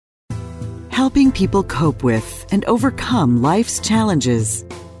helping people cope with and overcome life's challenges.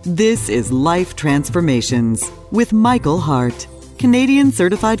 This is Life Transformations with Michael Hart, Canadian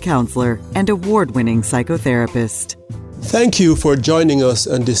Certified Counselor and award-winning psychotherapist. Thank you for joining us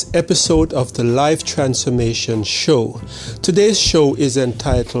on this episode of the Life Transformation Show. Today's show is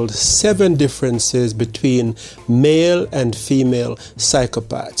entitled 7 Differences Between Male and Female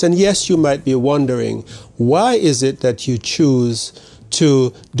Psychopaths. And yes, you might be wondering, why is it that you choose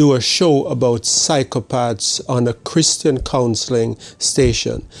to do a show about psychopaths on a Christian counseling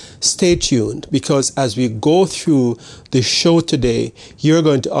station? Stay tuned, because as we go through the show today, you're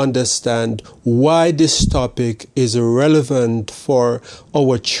going to understand why this topic is relevant for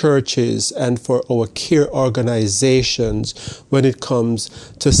our churches and for our care organizations when it comes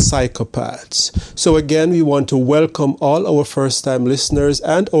to psychopaths. So again, we want to welcome all our first-time listeners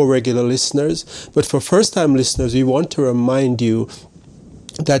and our regular listeners. But for first-time listeners, we want to remind you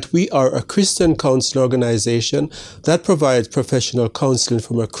that we are a Christian counseling organization that provides professional counseling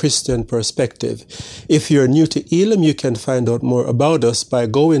from a Christian perspective. If you're new to Elim, you can find out more about us by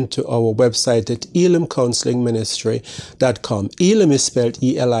going to our website at elimcounselingministry.com. Elim is spelled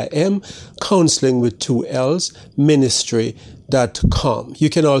E-L-I-M, counseling with 2 L's, ministry.com. You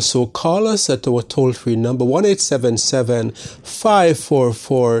can also call us at our toll-free number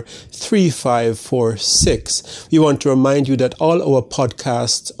 1-877-544-3546. We want to remind you that all our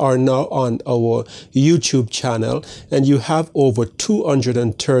podcasts are now on our YouTube channel, and you have over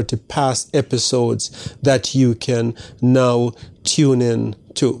 230 past episodes that you can now tune in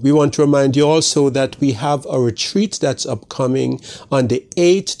to. We want to remind you also that we have a retreat that's upcoming on the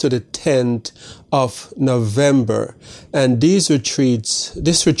 8th to the 10th of November. And this retreat,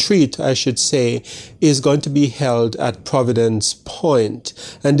 is going to be held at Providence Point.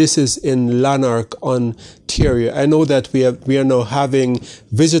 And this is in Lanark, Ontario. I know that we are now having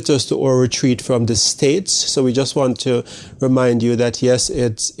visitors to our retreat from the States. So we just want to remind you that yes,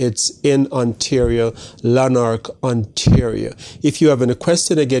 it's in Ontario, Lanark, Ontario. If you have any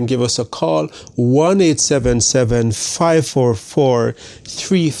question, again, give us a call,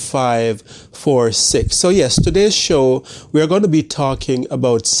 1-877-544-3546. So yes, today's show, we are going to be talking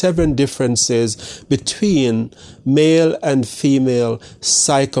about 7 differences between male and female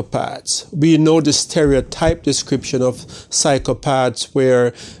psychopaths. We know the stereotype description of psychopaths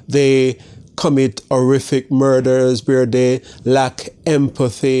where they commit horrific murders, where they lack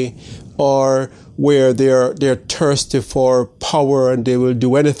empathy, or where they're thirsty for power and they will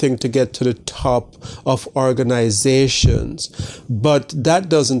do anything to get to the top of organizations. But that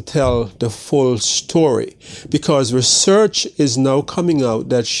doesn't tell the full story, because research is now coming out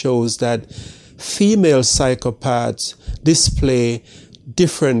that shows that female psychopaths display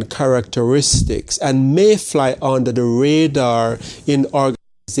different characteristics and may fly under the radar in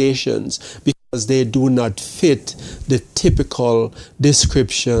organizations because they do not fit the typical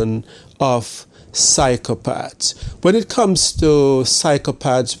description of psychopaths. When it comes to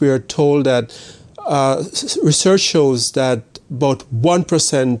psychopaths, we are told that research shows that about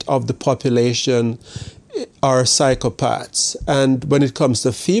 1% of the population are psychopaths. And when it comes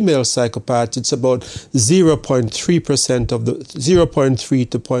to female psychopaths, it's about 0.3% of the 0.3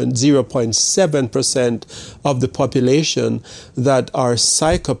 to 0.7% of the population that are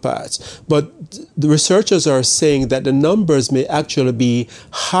psychopaths. But the researchers are saying that the numbers may actually be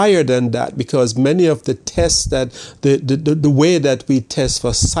higher than that, because many of the tests that the way that we test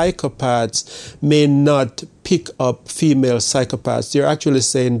for psychopaths may not pick up female psychopaths. They're actually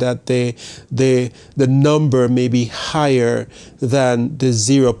saying that the number may be higher than the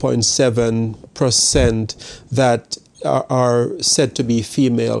 0.7% that are said to be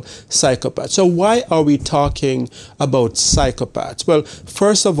female psychopaths. So why are we talking about psychopaths? Well,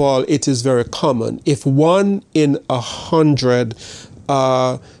 first of all, it is very common. If 1 in 100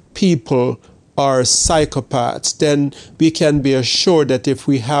 people are psychopaths, then we can be assured that if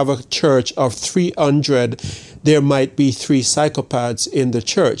we have a church of 300, there might be 3 psychopaths in the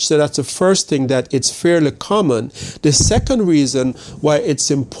church. So that's the first thing, that it's fairly common. The second reason why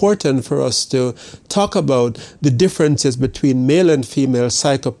it's important for us to talk about the differences between male and female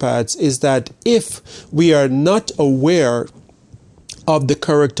psychopaths is that if we are not aware of the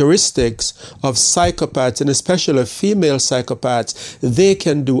characteristics of psychopaths, and especially female psychopaths, they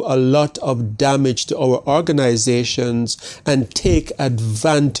can do a lot of damage to our organizations and take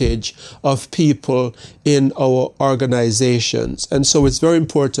advantage of people in our organizations. And so it's very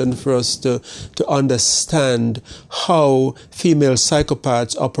important for us to understand how female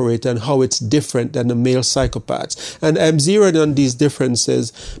psychopaths operate and how it's different than the male psychopaths. And I'm zeroing on these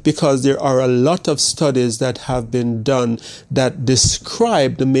differences because there are a lot of studies that have been done that describe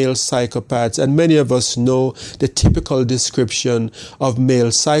describe the male psychopaths, and many of us know the typical description of male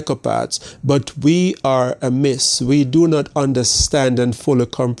psychopaths, but we are amiss. We do not understand and fully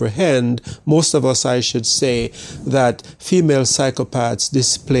comprehend, most of us I should say, that female psychopaths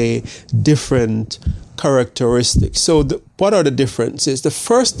display different characteristics. So what are the differences? The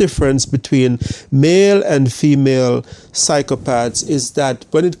first difference between male and female psychopaths is that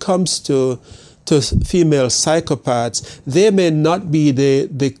when it comes to female psychopaths, they may not be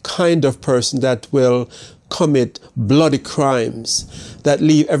the kind of person that will commit bloody crimes that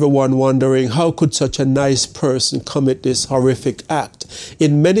leave everyone wondering, how could such a nice person commit this horrific act?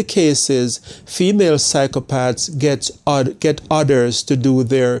 In many cases, female psychopaths get others to do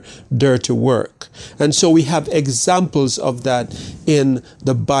their dirty work. And so we have examples of that in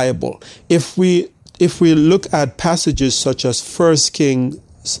the Bible. If we look at passages such as 1 Kings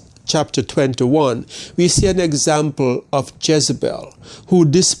chapter 21, we see an example of Jezebel, who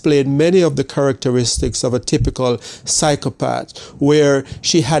displayed many of the characteristics of a typical psychopath, where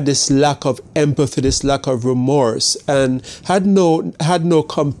she had this lack of empathy, this lack of remorse, and had no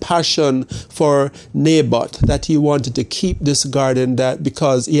compassion for Naboth, that he wanted to keep this garden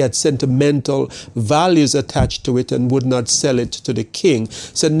because he had sentimental values attached to it and would not sell it to the king.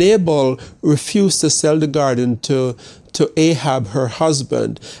 So Nabal refused to sell the garden to Ahab, her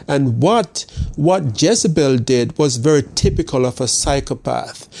husband. And what Jezebel did was very typical of a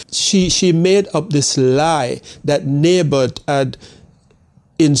psychopath. She made up this lie that Naboth had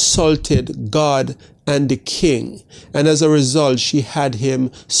insulted God and the king, and as a result she had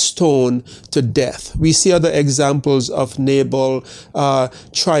him stoned to death. We see other examples of Nabal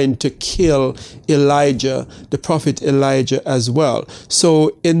trying to kill Elijah, the prophet Elijah, as well.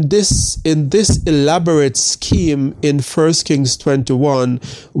 So in this elaborate scheme in 1 Kings 21,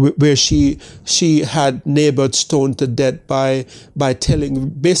 where she had Naboth stoned to death by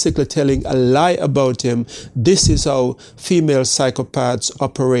basically telling a lie about him, this is how female psychopaths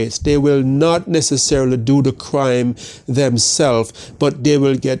operate. They will not necessarily do the crime themselves, but they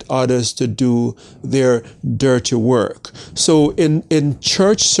will get others to do their dirty work. So in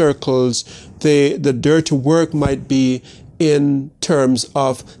church circles, the dirty work might be in terms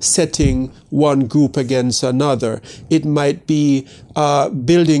of setting one group against another. It might be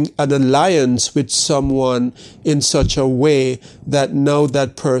building an alliance with someone in such a way that now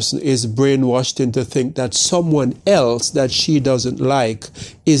that person is brainwashed into think that someone else that she doesn't like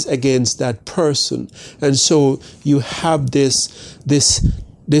is against that person. And so you have this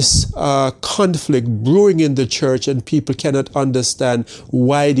conflict brewing in the church, and people cannot understand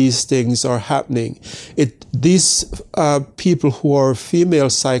why these things are happening. These people who are female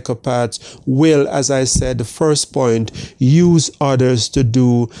psychopaths will, as I said, the first point, use others to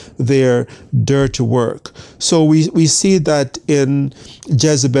do their dirty work. So we see that in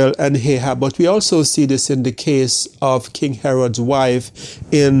Jezebel and Ahab, but we also see this in the case of King Herod's wife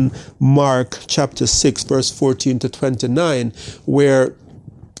in Mark chapter 6, verse 14 to 29, where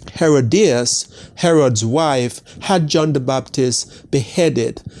Herodias, Herod's wife, had John the Baptist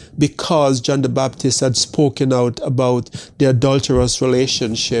beheaded because John the Baptist had spoken out about the adulterous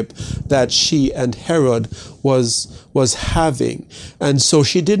relationship that she and Herod was having. And so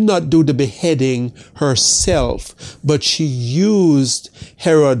she did not do the beheading herself, but she used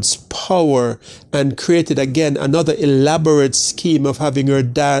Herod's power and created again another elaborate scheme of having her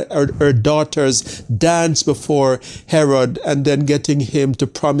daughters dance before Herod and then getting him to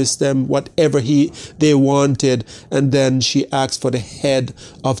promise them whatever they wanted, and then she asked for the head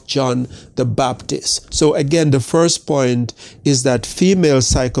of John the Baptist. So again, the first point is that female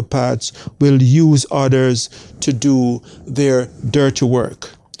psychopaths will use others to do their dirty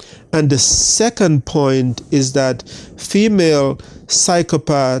work. And the second point is that female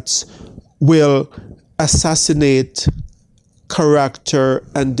psychopaths will assassinate character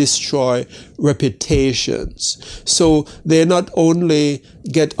and destroy reputations. So they not only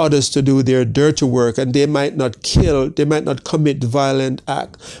get others to do their dirty work, and they might not kill, they might not commit violent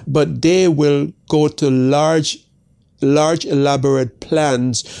act, but they will go to large elaborate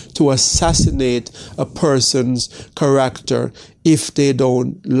plans to assassinate a person's character if they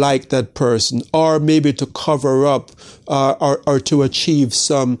don't like that person, or maybe to cover up or to achieve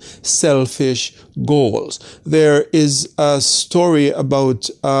some selfish goals. There is a story about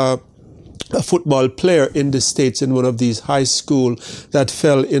a football player in the States in one of these high schools that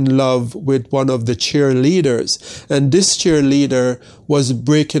fell in love with one of the cheerleaders. And this cheerleader was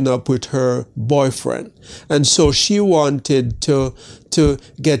breaking up with her boyfriend. And so she wanted to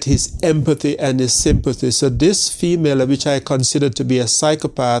get his empathy and his sympathy. So this female, which I consider to be a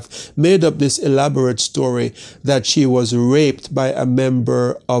psychopath, made up this elaborate story that she was raped by a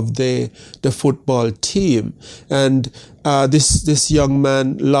member of the football team. And this young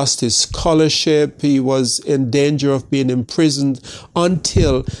man lost his scholarship. He was in danger of being imprisoned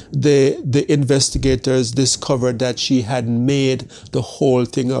until the investigators discovered that she had made the whole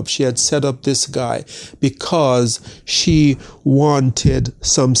thing up. She had set up this guy because she wanted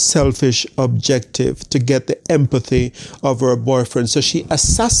some selfish objective to get the empathy of her boyfriend. So she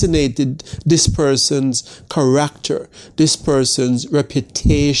assassinated this person's character, this person's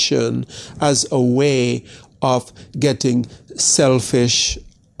reputation, as a way of getting selfish,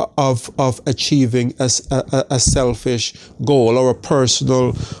 of achieving a selfish goal or a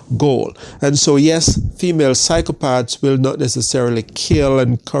personal goal. And so, yes, female psychopaths will not necessarily kill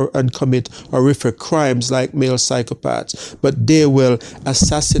and commit horrific crimes like male psychopaths, but they will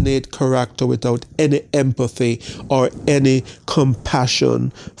assassinate character without any empathy or any compassion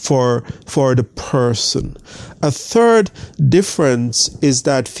for the person. A third difference is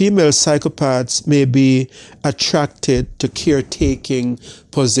that female psychopaths may be attracted to caretaking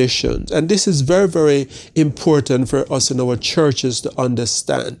positions. And this is very, very important for us in our churches to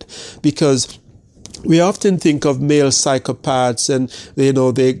understand, because we often think of male psychopaths and, they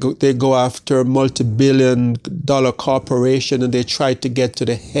go after multi-billion-dollar corporation and they try to get to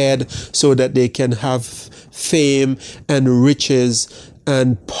the head so that they can have fame and riches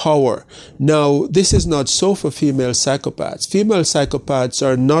and power. Now, this is not so for female psychopaths. Female psychopaths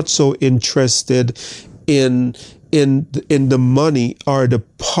are not so interested in the money or the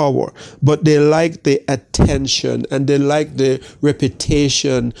power, but they like the attention and they like the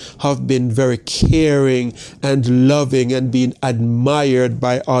reputation of being very caring and loving and being admired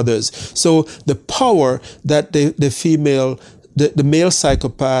by others. So the power that the male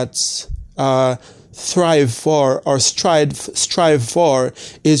psychopaths thrive for or strive for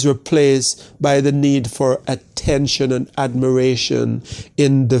is replaced by the need for attention and admiration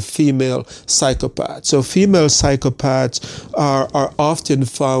in the female psychopath. So female psychopaths are often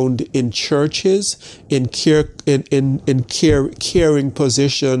found in churches, in caring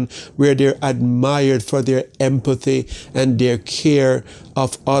position where they're admired for their empathy and their care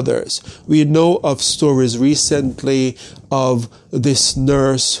of others. We know of stories recently of this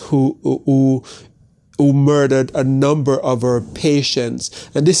nurse who murdered a number of her patients.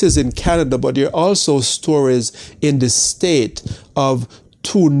 And this is in Canada, but there are also stories in the state of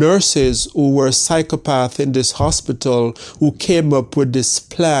two nurses who were psychopaths in this hospital who came up with this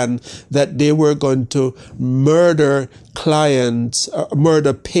plan that they were going to murder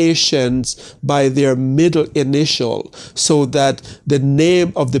patients by their middle initial, so that the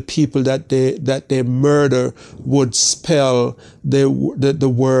name of the people that they murder would spell the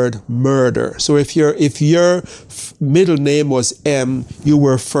word murder. So if your middle name was M, you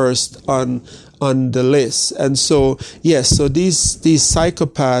were first on the list. And so, yes, so these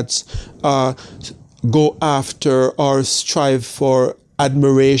psychopaths go after or strive for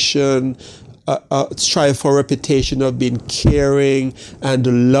admiration, strive for reputation of being caring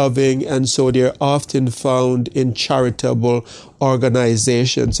and loving, and so they're often found in charitable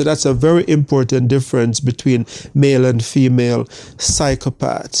organizations. So that's a very important difference between male and female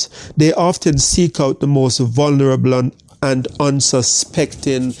psychopaths. They often seek out the most vulnerable and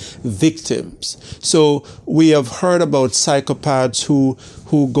unsuspecting victims. So we have heard about psychopaths who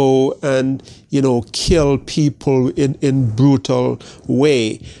go and kill people in brutal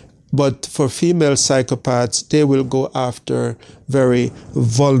way. But for female psychopaths, they will go after very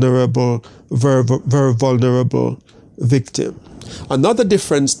vulnerable victim. Another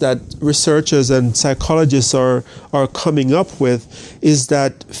difference that researchers and psychologists are coming up with is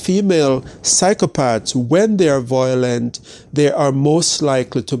that female psychopaths, when they are violent, they are most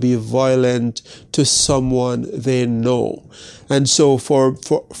likely to be violent to someone they know. And so for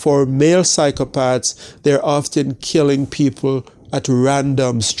male psychopaths, they're often killing people at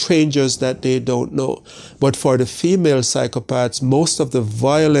random, strangers that they don't know. But for the female psychopaths, most of the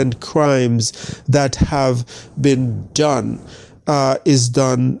violent crimes that have been done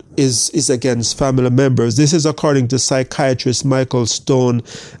is against family members. This is according to psychiatrist Michael Stone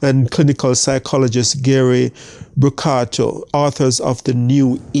and clinical psychologist Gary Brucato, authors of The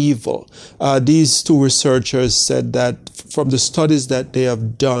New Evil. These two researchers said that from the studies that they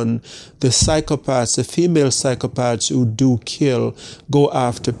have done, the female psychopaths who do kill, go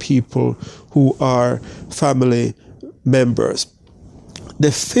after people who are family members.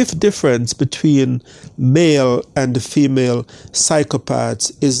 The fifth difference between male and female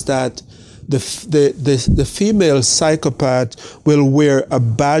psychopaths is that the female psychopath will wear a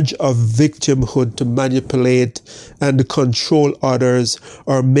badge of victimhood to manipulate and control others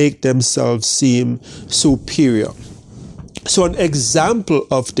or make themselves seem superior. So an example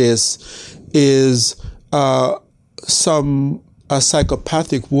of this is a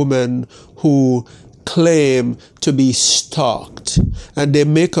psychopathic woman who claim to be stalked, and they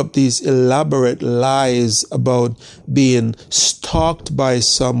make up these elaborate lies about being stalked by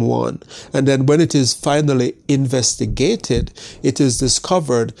someone, and then when it is finally investigated, it is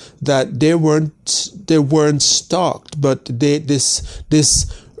discovered that they weren't stalked, but this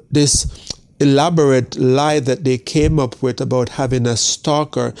elaborate lie that they came up with about having a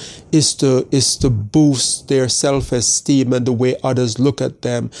stalker is to boost their self-esteem and the way others look at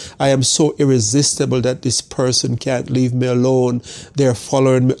them. I am so irresistible that this person can't leave me alone. They're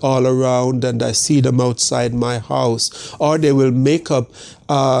following me all around and I see them outside my house. Or they will make up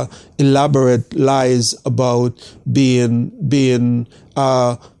elaborate lies about being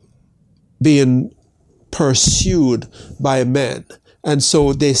pursued by men. And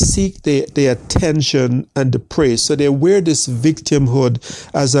so they seek the attention and the praise. So they wear this victimhood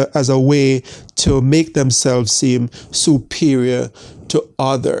as a way to make themselves seem superior to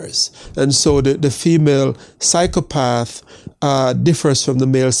others. And so the female psychopath differs from the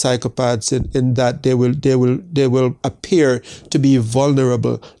male psychopaths in that they will appear to be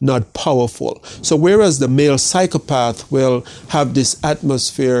vulnerable, not powerful. So whereas the male psychopath will have this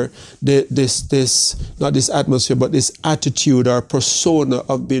atmosphere, not this atmosphere, but this attitude or persona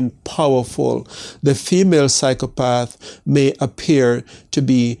of being powerful, the female psychopath may appear to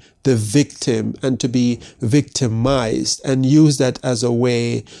be the victim and to be victimized and use that as a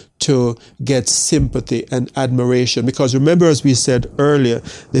way to get sympathy and admiration. Because remember, as we said earlier,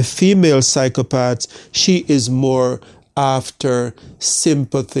 the female psychopath, she is more after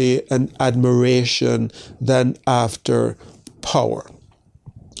sympathy and admiration than after power.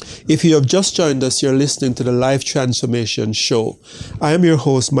 If you have just joined us, you're listening to the Life Transformation Show. I am your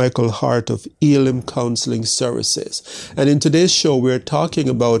host, Michael Hart of Elim Counseling Services. And in today's show, we're talking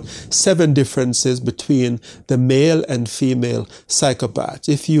about 7 differences between the male and female psychopaths.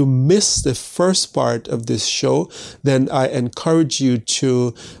 If you missed the first part of this show, then I encourage you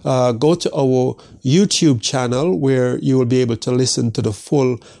to go to our YouTube channel where you will be able to listen to the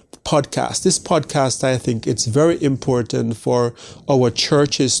full podcast. This podcast, I think it's very important for our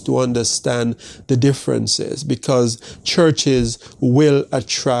churches to understand the differences, because churches will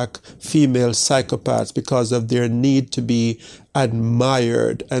attract female psychopaths because of their need to be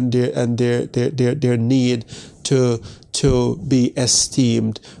admired and their need to be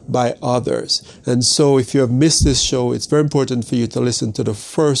esteemed by others. And so if you have missed this show, it's very important for you to listen to the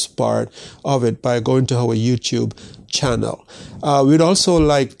first part of it by going to our YouTube channel. We'd also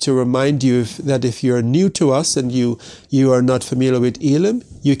like to remind you that if you're new to us and you are not familiar with Elim,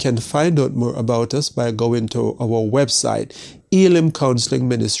 you can find out more about us by going to our website,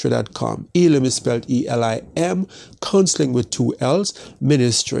 elimcounselingministry.com. Elim is spelled E-L-I-M, counseling with 2 L's,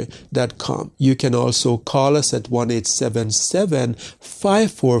 ministry.com. You can also call us at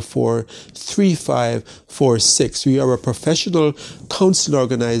 1-877-544-3546. We are a professional counseling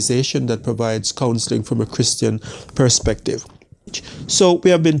organization that provides counseling from a Christian perspective. So we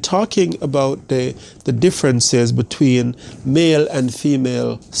have been talking about the differences between male and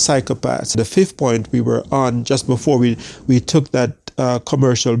female psychopaths. The 5th point we were on just before we took that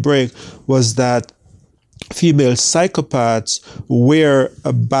commercial break was that female psychopaths wear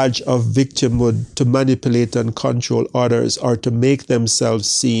a badge of victimhood to manipulate and control others or to make themselves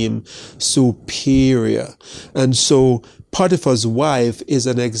seem superior. And so Potiphar's wife is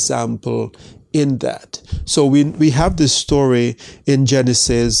an example in that. So we have this story in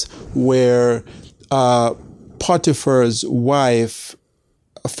Genesis where Potiphar's wife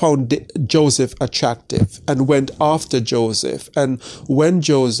found Joseph attractive and went after Joseph. And when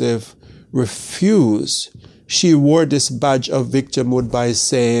Joseph refused, she wore this badge of victimhood by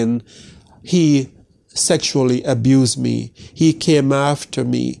saying, he sexually abused me. He came after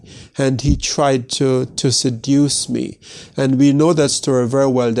me and he tried to seduce me. And we know that story very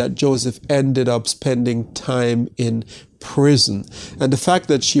well, that Joseph ended up spending time in prison. And the fact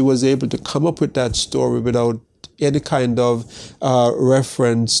that she was able to come up with that story without any kind of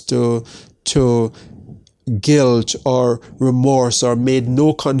reference to guilt or remorse, or made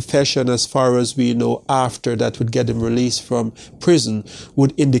no confession as far as we know after that would get him released from prison,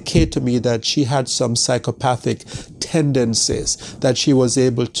 would indicate to me that she had some psychopathic tendencies, that she was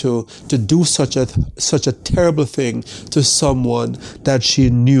able to do such a terrible thing to someone that she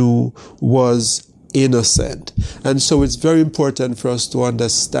knew was innocent. And so it's very important for us to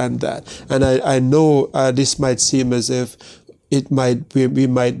understand that. And I know this might seem as if we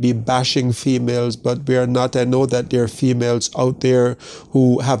might be bashing females, but we are not. I know that there are females out there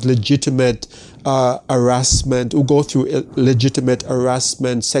who have legitimate harassment, who go through legitimate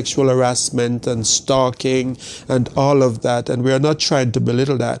harassment, sexual harassment and stalking and all of that. And we are not trying to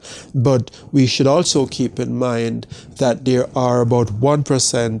belittle that, but we should also keep in mind that there are about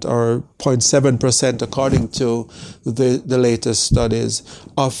 1% or 0.7%, according to the latest studies,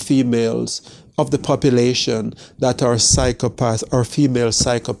 of females of the population that are psychopaths or female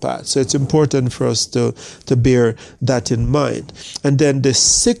psychopaths. So it's important for us to bear that in mind. And then the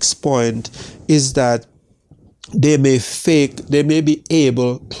sixth point is that they may be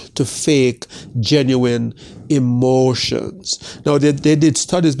able to fake genuine emotions. Now, they did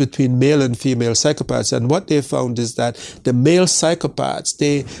studies between male and female psychopaths, and what they found is that the male psychopaths,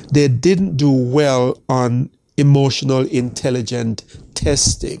 they didn't do well on emotional intelligence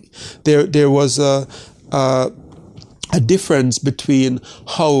testing. There was a difference between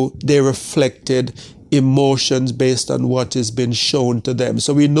how they reflected emotions based on what has been shown to them.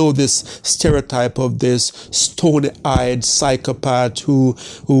 So we know this stereotype of this stony-eyed psychopath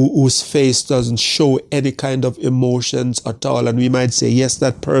whose face doesn't show any kind of emotions at all. And we might say, yes,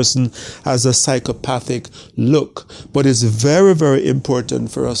 that person has a psychopathic look. But it's very, very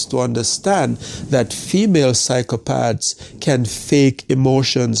important for us to understand that female psychopaths can fake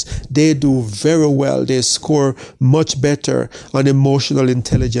emotions. They do very well. They score much better on emotional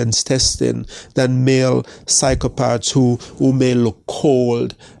intelligence testing than male psychopaths who may look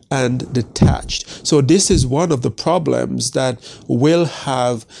cold and detached. So this is one of the problems that will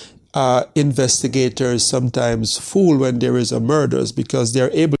have investigators sometimes fool when there is a murder, because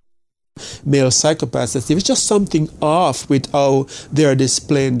they're able male psychopaths that there's just something off with how they're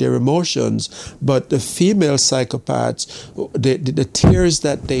displaying their emotions. But the female psychopaths, the tears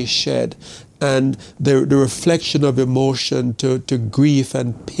that they shed and the reflection of emotion to grief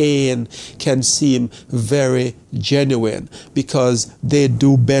and pain can seem very genuine, because they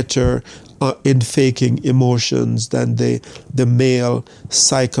do better in faking emotions than the male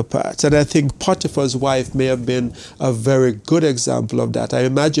psychopaths. And I think Potiphar's wife may have been a very good example of that. I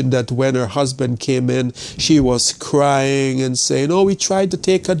imagine that when her husband came in, she was crying and saying, "Oh, he tried to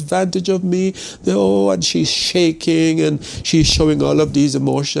take advantage of me." Oh, and she's shaking and she's showing all of these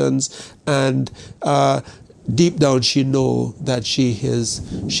emotions. And deep down she knows that she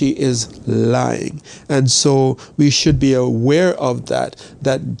is lying. And so we should be aware of that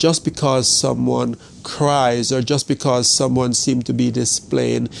just because someone cries or just because someone seems to be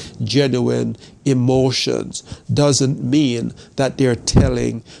displaying genuine emotions doesn't mean that they're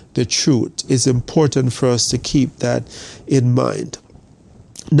telling the truth. It's important for us to keep that in mind.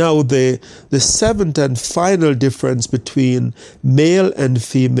 Now, the seventh and final difference between male and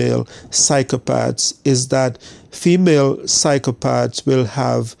female psychopaths is that female psychopaths will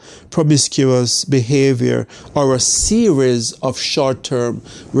have promiscuous behavior or a series of short-term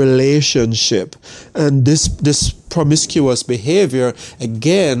relationship. And this promiscuous behavior,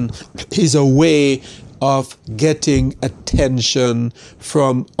 again, is a way of getting attention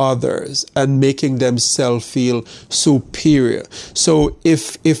from others and making themselves feel superior. So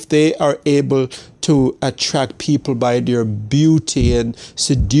if they are able to attract people by their beauty and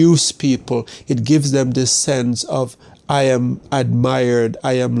seduce people, it gives them this sense of, I am admired,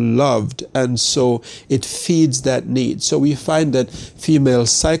 I am loved, and so it feeds that need. So we find that female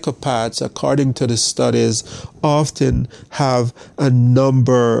psychopaths, according to the studies, often have a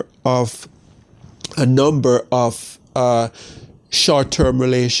number of short-term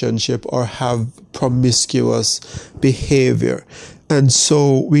relationship or have promiscuous behavior. And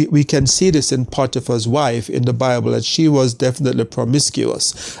so we can see this in Potiphar's wife in the Bible, that she was definitely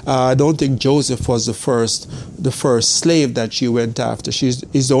promiscuous. I don't think Joseph was the first slave that she went after. He's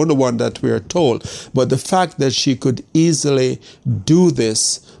the only one that we are told. But the fact that she could easily do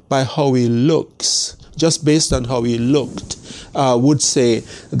this by how he looks, just based on how he looked, would say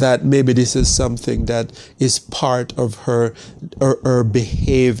that maybe this is something that is part of her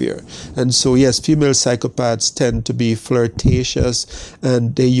behavior. And so, yes, female psychopaths tend to be flirtatious,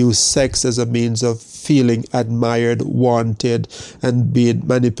 and they use sex as a means of feeling admired, wanted, and being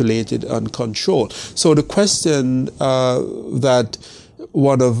manipulated and controlled. So the question that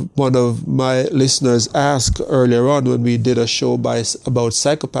one of my listeners asked earlier on when we did a show about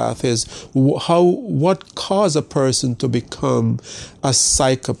psychopath is what caused a person to become a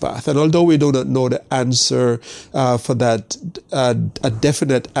psychopath. And although we do not know the answer for that, a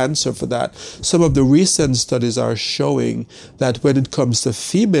definite answer for that, some of the recent studies are showing that when it comes to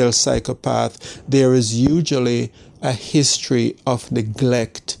female psychopath, there is usually a history of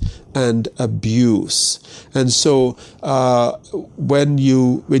neglect and abuse. And so when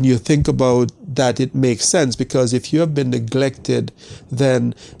you think about that, it makes sense, because if you have been neglected,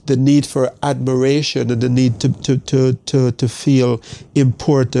 then the need for admiration and the need to feel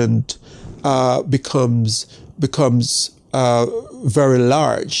important becomes very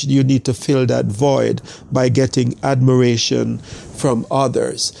large. You need to fill that void by getting admiration from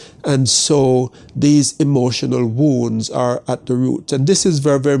others. And so these emotional wounds are at the root. And this is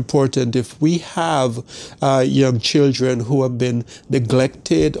very, very important. If we have young children who have been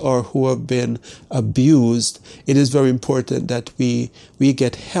neglected or who have been abused, it is very important that we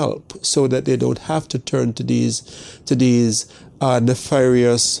get help so that they don't have to turn to these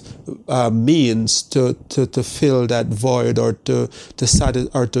nefarious means to fill that void or to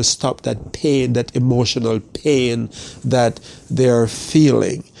stop that pain, that emotional pain that they're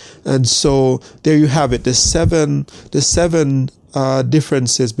feeling. And so there you have it, the seven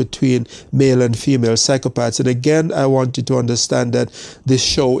differences between male and female psychopaths. And again, I want you to understand that this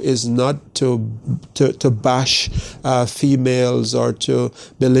show is not to bash females or to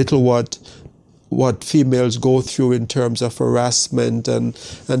belittle what females go through in terms of harassment and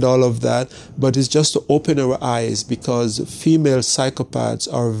all of that, but it's just to open our eyes, because female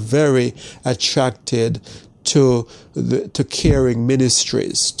psychopaths are very attracted to caring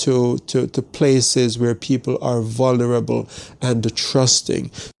ministries, to places where people are vulnerable and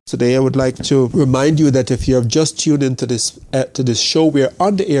trusting. Today, I would like to remind you that if you have just tuned into this show, we are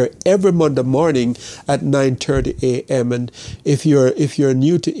on the air every Monday morning at 9:30 a.m. And if you're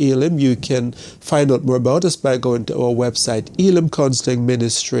new to Elim, you can find out more about us by going to our website,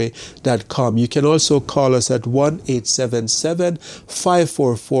 elimcounselingministry.com. You can also call us at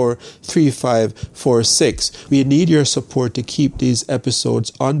 1-877-544-3546. We need your support to keep these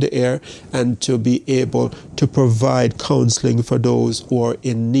episodes on the air and to be able to provide counseling for those who are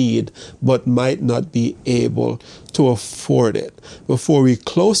in need but might not be able to afford it. Before we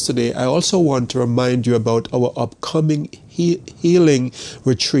close today, I also want to remind you about our upcoming healing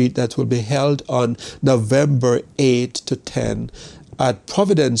retreat that will be held on November 8 to 10 at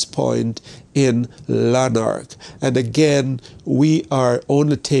Providence Point in Lanark. And again, we are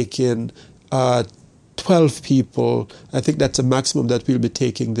only taking 12 people. I think that's a maximum that we'll be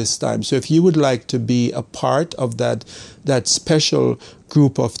taking this time. So if you would like to be a part of that special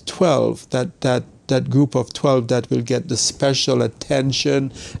group of 12, that group of 12 that will get the special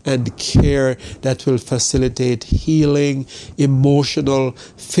attention and care that will facilitate healing, emotional,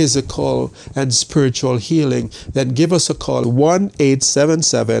 physical, and spiritual healing, then give us a call,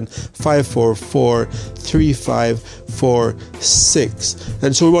 1-877-544-3546.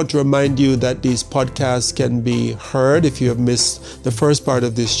 And so we want to remind you that these podcasts can be heard. If you have missed the first part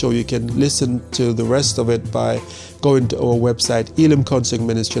of this show, you can listen to the rest of it by going to our website,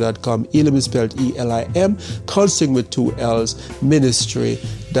 elimcounselingministry.com. Elim is spelled E-L-I-M, counseling with 2 L's,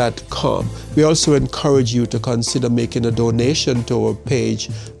 ministry.com. We also encourage you to consider making a donation to our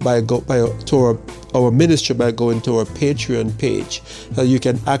page our ministry by going to our Patreon page. You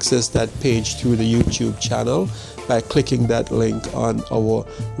can access that page through the YouTube channel by clicking that link on our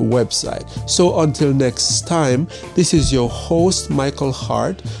website. So until next time, this is your host, Michael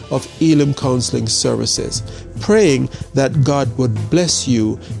Hart of Elim Counseling Services, praying that God would bless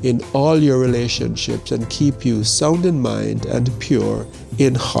you in all your relationships and keep you sound in mind and pure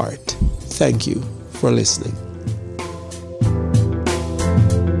in heart. Thank you for listening.